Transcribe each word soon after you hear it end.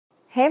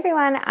Hey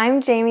everyone, I'm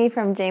Jamie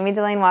from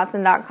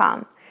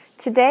JamieDelaneWatson.com.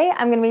 Today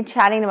I'm going to be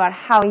chatting about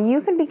how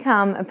you can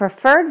become a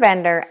preferred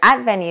vendor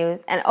at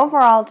venues and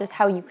overall just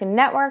how you can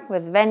network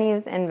with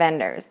venues and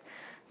vendors.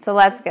 So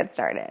let's get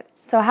started.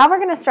 So how we're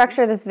going to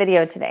structure this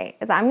video today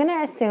is I'm going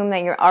to assume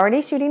that you're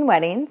already shooting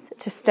weddings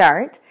to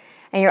start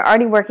and you're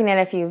already working at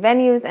a few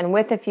venues and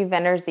with a few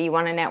vendors that you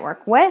want to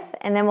network with,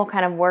 and then we'll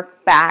kind of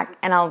work back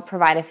and I'll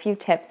provide a few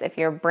tips if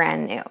you're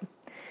brand new.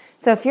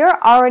 So if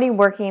you're already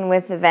working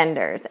with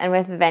vendors and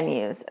with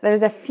venues,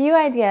 there's a few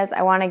ideas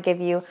I want to give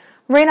you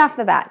right off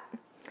the bat.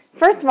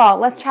 First of all,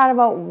 let's chat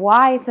about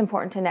why it's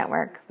important to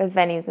network with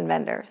venues and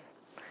vendors.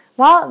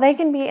 Well, they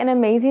can be an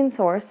amazing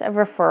source of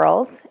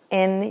referrals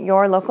in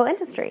your local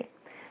industry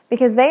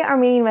because they are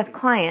meeting with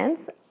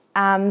clients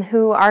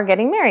who are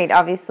getting married,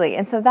 obviously.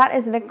 And so that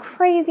is a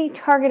crazy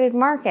targeted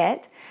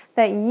market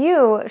that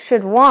you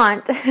should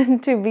want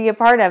to be a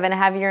part of and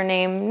have your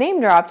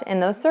name dropped in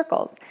those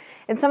circles.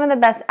 It's some of the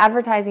best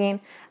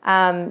advertising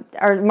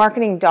or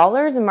marketing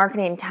dollars and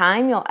marketing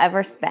time you'll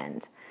ever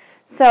spend.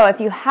 So if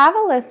you have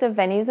a list of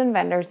venues and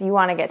vendors you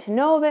want to get to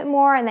know a bit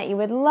more and that you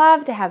would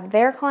love to have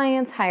their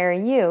clients hire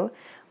you,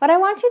 what I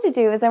want you to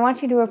do is I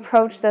want you to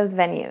approach those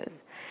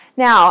venues.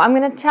 Now, I'm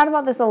going to chat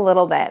about this a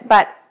little bit,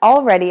 but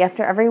already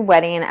after every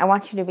wedding, I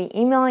want you to be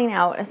emailing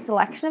out a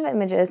selection of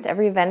images to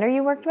every vendor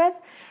you worked with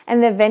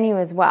and the venue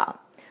as well.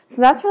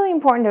 So that's really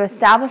important to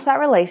establish that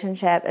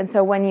relationship. And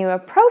so when you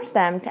approach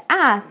them to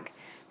ask,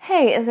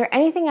 hey, is there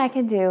anything I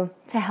can do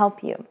to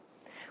help you?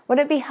 Would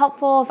it be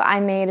helpful if I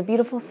made a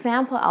beautiful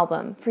sample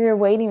album for your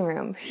waiting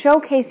room,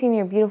 showcasing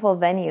your beautiful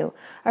venue,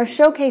 or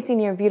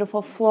showcasing your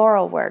beautiful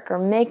floral work or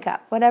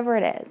makeup, whatever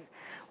it is?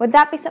 Would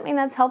that be something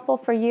that's helpful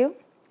for you?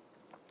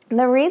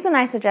 The reason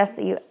I suggest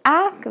that you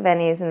ask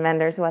venues and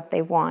vendors what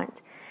they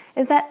want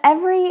is that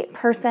every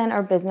person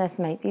or business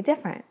might be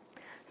different.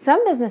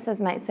 Some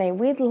businesses might say,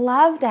 we'd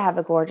love to have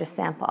a gorgeous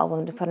sample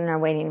album to put in our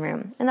waiting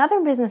room. And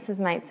other businesses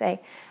might say,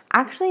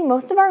 actually,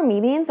 most of our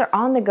meetings are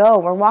on the go.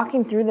 We're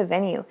walking through the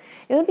venue.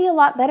 It would be a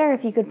lot better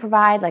if you could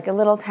provide like a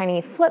little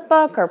tiny flip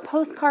book or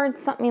postcard,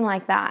 something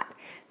like that.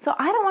 So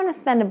I don't want to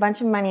spend a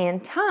bunch of money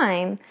and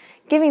time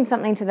giving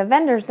something to the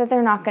vendors that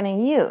they're not going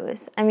to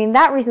use. I mean,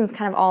 that reason's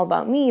kind of all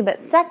about me.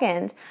 But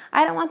second,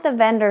 I don't want the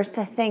vendors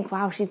to think,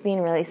 wow, she's being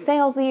really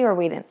salesy, or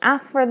we didn't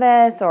ask for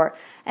this,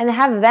 and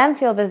have them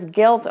feel this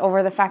guilt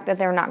over the fact that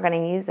they're not going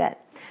to use it.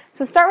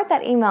 So start with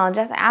that email and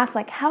just ask,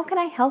 like, how can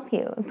I help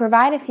you? And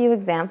provide a few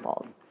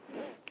examples.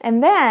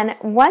 And then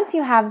once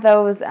you have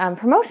those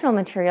promotional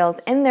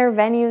materials in their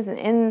venues and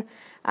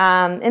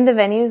in the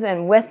venues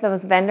and with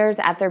those vendors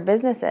at their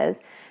businesses,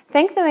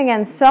 thank them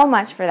again so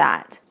much for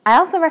that. I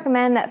also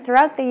recommend that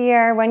throughout the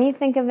year, when you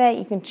think of it,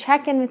 you can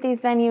check in with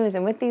these venues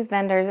and with these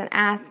vendors and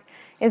ask,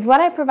 is what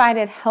I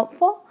provided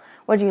helpful?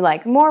 Would you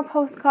like more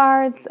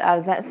postcards?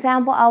 Is that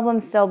sample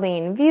album still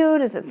being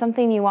viewed? Is it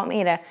something you want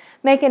me to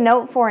make a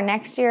note for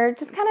next year?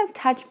 Just kind of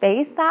touch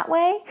base that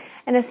way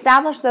and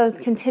establish those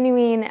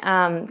continuing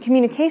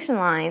communication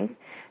lines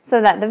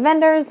so that the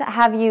vendors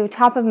have you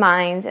top of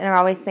mind and are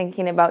always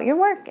thinking about your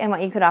work and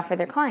what you could offer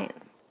their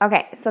clients.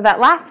 Okay, so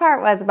that last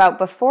part was about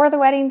before the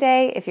wedding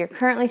day, if you're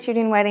currently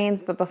shooting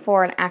weddings, but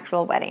before an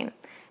actual wedding.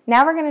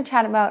 Now we're going to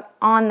chat about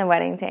on the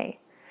wedding day.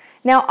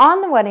 Now,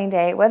 on the wedding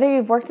day, whether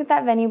you've worked at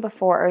that venue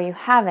before or you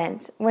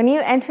haven't, when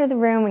you enter the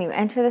room, when you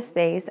enter the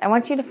space, I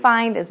want you to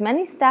find as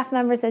many staff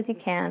members as you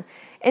can,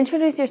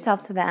 introduce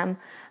yourself to them,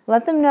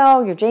 let them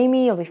know you're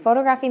Jamie, you'll be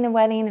photographing the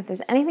wedding. If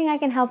there's anything I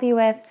can help you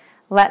with,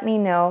 let me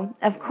know.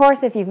 Of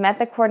course, if you've met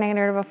the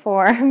coordinator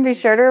before, be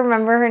sure to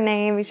remember her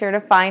name, be sure to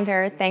find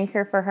her, thank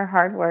her for her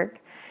hard work.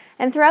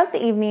 And throughout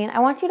the evening, I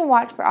want you to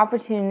watch for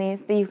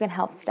opportunities that you can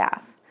help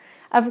staff.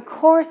 Of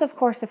course,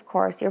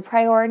 your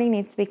priority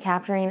needs to be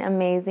capturing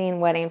amazing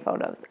wedding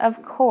photos.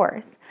 Of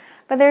course.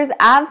 But there's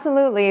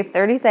absolutely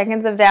 30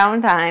 seconds of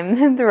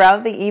downtime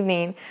throughout the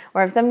evening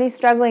where if somebody's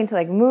struggling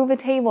to move a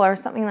table or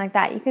something like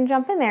that, you can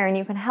jump in there and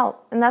you can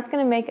help. And that's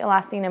going to make a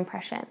lasting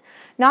impression,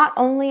 not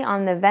only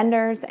on the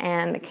vendors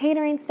and the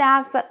catering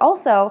staff, but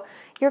also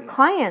your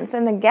clients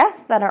and the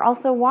guests that are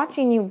also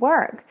watching you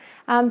work.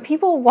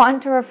 People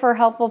want to refer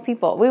helpful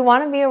people. We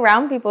want to be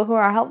around people who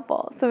are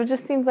helpful. So it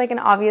just seems like an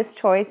obvious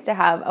choice to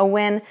have a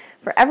win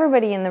for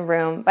everybody in the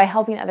room by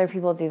helping other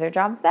people do their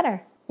jobs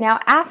better. Now,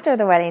 after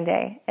the wedding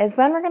day is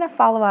when we're going to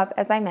follow up,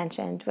 as I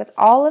mentioned, with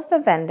all of the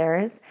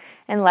vendors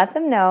and let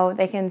them know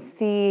they can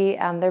see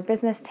their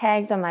business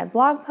tagged on my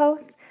blog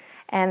post,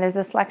 and there's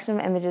a selection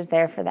of images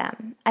there for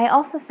them. I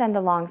also send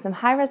along some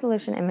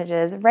high-resolution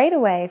images right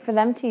away for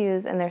them to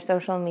use in their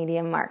social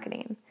media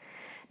marketing.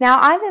 Now,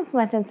 I've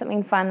implemented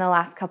something fun the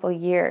last couple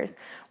years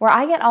where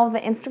I get all the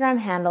Instagram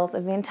handles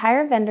of the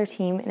entire vendor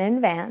team in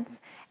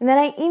advance, and then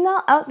I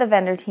email out the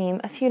vendor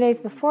team a few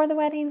days before the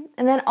wedding,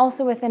 and then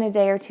also within a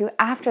day or two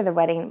after the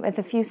wedding with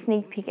a few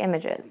sneak peek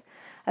images.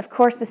 Of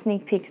course, the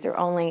sneak peeks are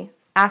only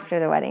after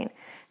the wedding.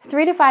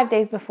 3 to 5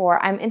 days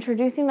before, I'm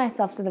introducing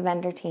myself to the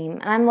vendor team,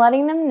 and I'm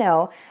letting them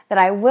know that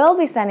I will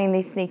be sending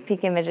these sneak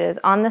peek images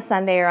on the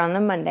Sunday or on the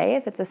Monday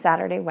if it's a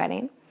Saturday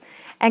wedding.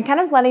 and kind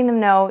of letting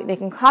them know they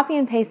can copy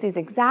and paste these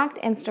exact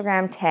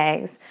Instagram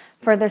tags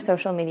for their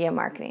social media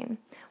marketing.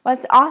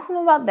 What's awesome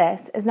about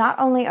this is not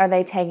only are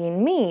they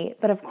tagging me,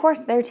 but of course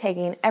they're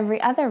tagging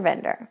every other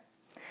vendor.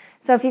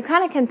 So if you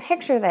kind of can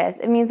picture this,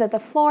 it means that the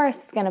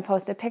florist is going to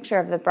post a picture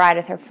of the bride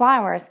with her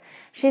flowers.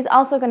 She's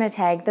also going to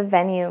tag the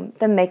venue,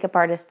 the makeup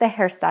artist, the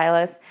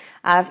hairstylist,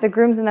 if the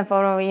groom's in the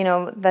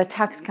photo, the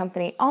tux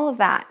company, all of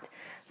that.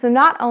 So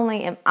not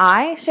only am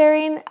I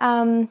sharing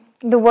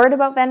the word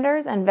about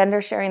vendors and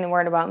vendors sharing the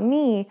word about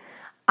me,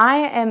 I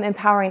am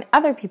empowering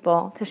other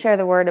people to share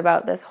the word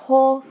about this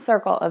whole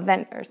circle of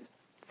vendors.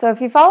 So if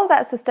you follow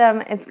that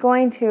system, it's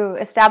going to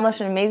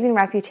establish an amazing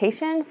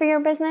reputation for your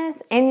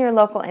business and your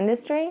local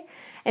industry,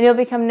 and you'll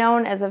become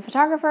known as a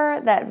photographer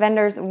that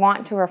vendors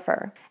want to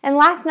refer. And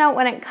last note,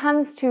 when it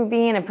comes to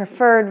being a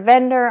preferred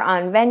vendor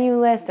on venue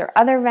lists or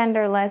other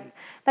vendor lists,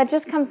 that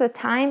just comes with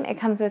time. It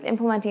comes with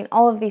implementing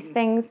all of these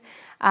things,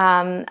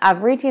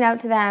 of reaching out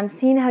to them,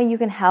 seeing how you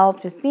can help,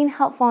 just being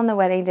helpful on the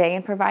wedding day,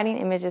 and providing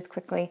images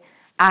quickly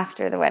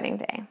after the wedding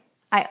day.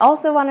 I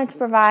also wanted to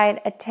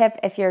provide a tip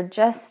if you're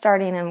just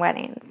starting in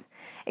weddings.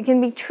 It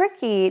can be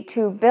tricky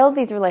to build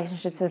these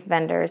relationships with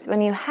vendors when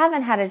you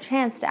haven't had a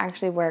chance to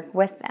actually work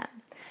with them.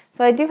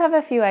 So I do have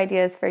a few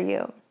ideas for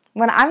you.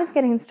 When I was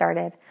getting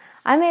started,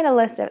 I made a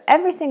list of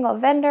every single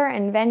vendor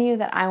and venue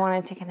that I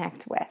wanted to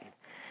connect with.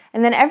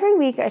 And then every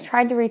week I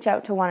tried to reach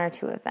out to one or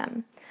two of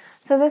them.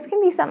 So this can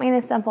be something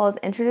as simple as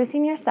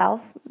introducing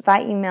yourself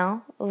by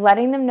email,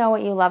 letting them know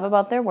what you love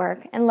about their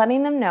work, and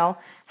letting them know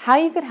how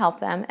you could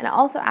help them, and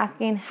also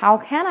asking, how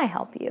can I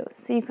help you?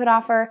 So you could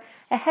offer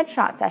a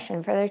headshot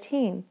session for their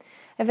team.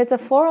 If it's a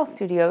floral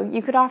studio,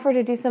 you could offer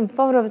to do some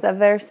photos of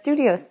their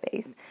studio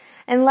space,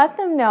 and let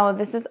them know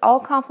this is all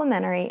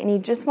complimentary and you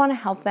just want to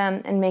help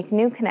them and make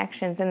new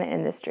connections in the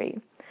industry.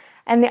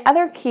 And the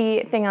other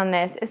key thing on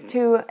this is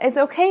it's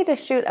okay to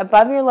shoot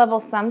above your level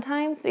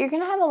sometimes, but you're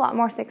going to have a lot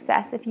more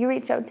success if you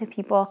reach out to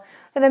people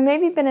that have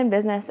maybe been in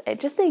business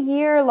just a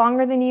year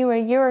longer than you, a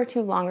year or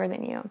two longer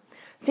than you.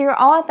 So you're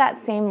all at that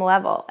same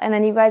level, and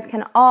then you guys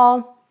can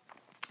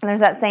there's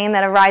that saying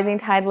that a rising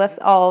tide lifts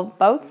all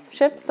boats,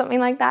 ships, something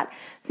like that.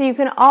 So you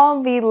can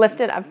all be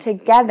lifted up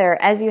together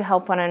as you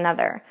help one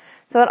another.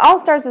 So it all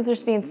starts with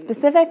just being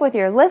specific with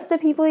your list of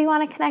people you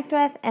want to connect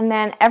with, and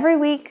then every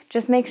week,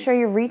 just make sure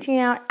you're reaching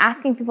out,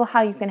 asking people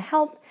how you can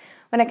help.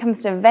 When it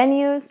comes to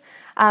venues,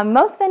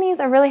 most venues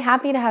are really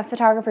happy to have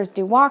photographers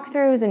do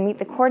walkthroughs and meet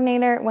the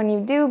coordinator. When you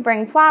do,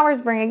 bring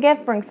flowers, bring a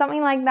gift, bring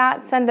something like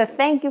that, send a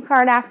thank you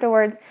card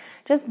afterwards.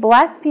 Just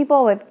bless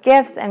people with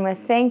gifts and with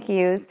thank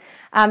yous,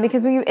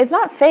 because it's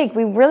not fake.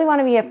 We really want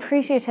to be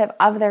appreciative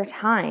of their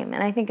time.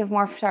 And I think if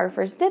more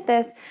photographers did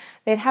this,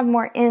 they'd have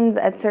more ins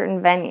at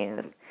certain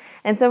venues.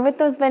 And so with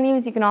those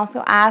venues, you can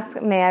also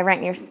ask, may I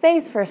rent your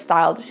space for a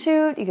styled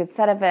shoot? You could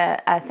set up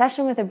a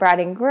session with a bride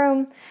and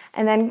groom.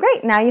 And then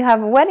great, now you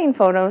have wedding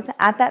photos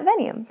at that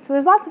venue. So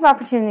there's lots of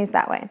opportunities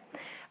that way.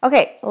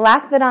 Okay,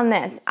 last bit on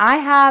this. I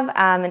have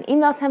an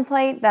email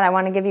template that I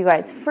want to give you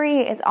guys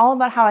free. It's all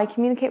about how I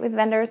communicate with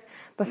vendors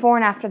before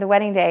and after the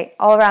wedding day,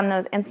 all around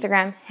those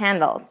Instagram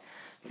handles.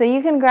 So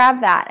you can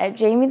grab that at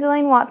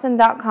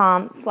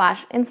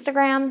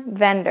jamiedelanewatson.com/Instagram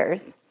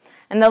vendors.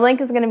 And the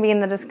link is going to be in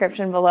the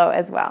description below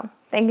as well.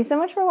 Thank you so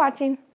much for watching.